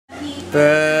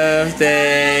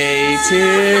birthday to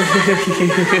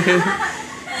you.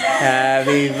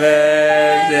 Happy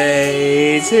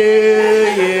birthday to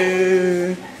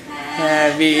you.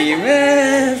 Happy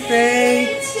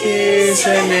birthday to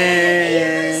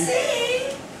Sonet.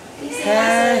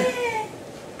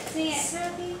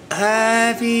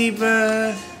 Happy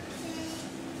birthday.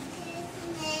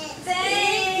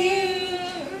 Thank you.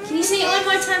 Can you sing it one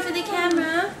more time for the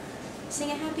camera? Sing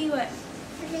a happy what?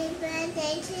 Happy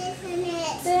birthday to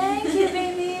Sonet. Thank you,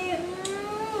 baby.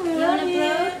 You wanna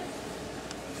blow?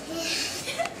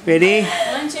 Ready?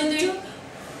 1, 2,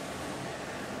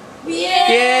 3.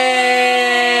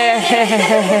 Yay!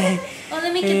 Oh,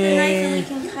 let me get the knife and we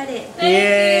can cut it.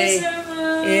 Yay! Thank you so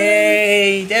much.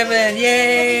 Yay! Devin!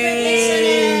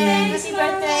 Yay! Happy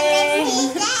birthday.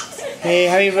 Hey,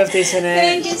 happy birthday, Sonet!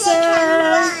 Thank you, sir.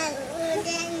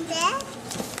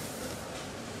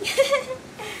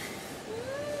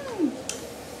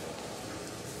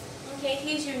 Okay,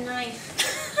 here's your knife.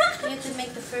 You have to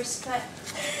make the first cut.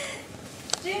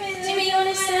 Jimmy, you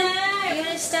wanna stand? You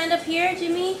wanna stand up here,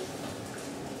 Jimmy?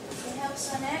 To help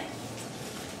Sonet.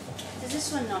 Does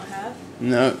this one not have?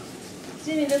 No.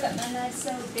 Jimmy, look at my knife,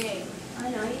 so big. I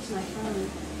know, I use my phone.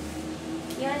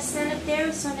 You wanna stand up there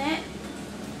with Sonet?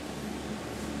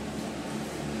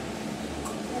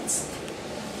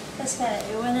 Let's cut it.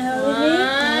 You wanna hold me?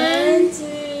 1, 2.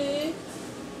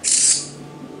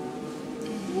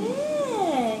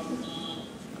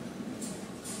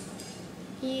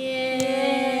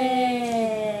 Yay!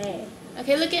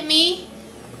 Okay, look at me.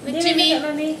 Look, Jimmy. Look at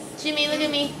mommy. Jimmy, look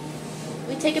at me.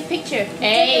 We take a picture.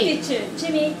 Hey! Take a picture.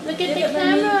 Jimmy, Look at the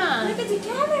camera. Look at the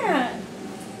camera.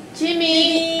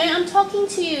 Jimmy, I'm talking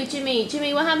to you, Jimmy.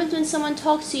 Jimmy, what happens when someone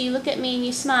talks to you? Look at me and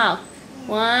you smile.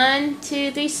 1,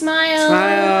 2, 3, smile.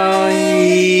 Smile!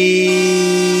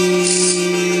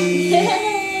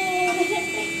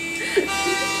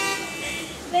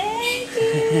 Thank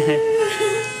you.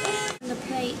 The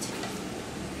plate.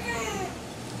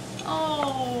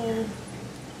 Oh.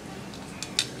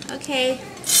 Okay.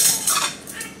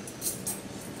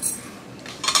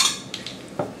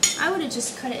 I would have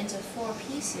just cut it into 4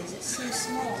 pieces. It's so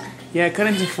small. Yeah, cut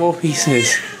into 4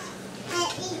 pieces.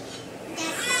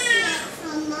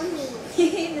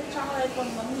 The chocolate from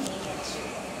mommy.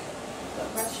 But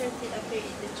Russia did upgrade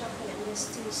the chocolate was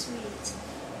too sweet.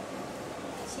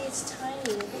 See, it's tiny. I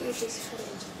think we just cut it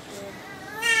into 4.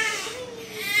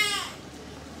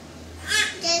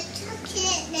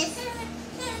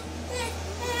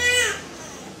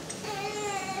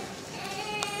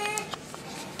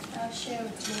 I'll share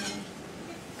with you.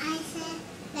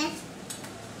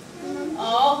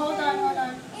 Oh, hold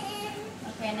on.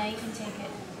 Okay, now you can take it.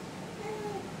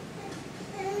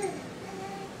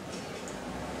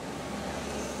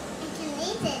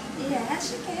 Yes,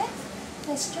 you can.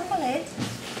 There's chocolate.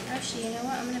 Actually, you know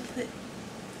what? I'm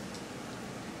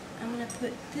gonna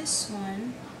put this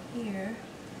one here.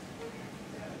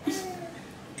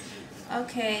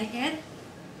 Okay.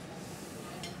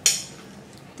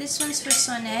 This one's for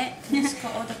Sonet. It's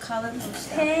got all the colorful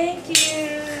stuff. Thank you.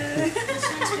 This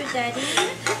one's for Daddy.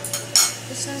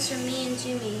 This one's for me and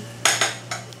Jimmy.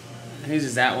 Whose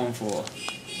is that one for?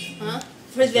 Huh?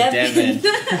 For Devin.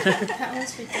 That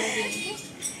one's for Daddy.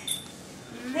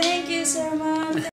 Thank you so much.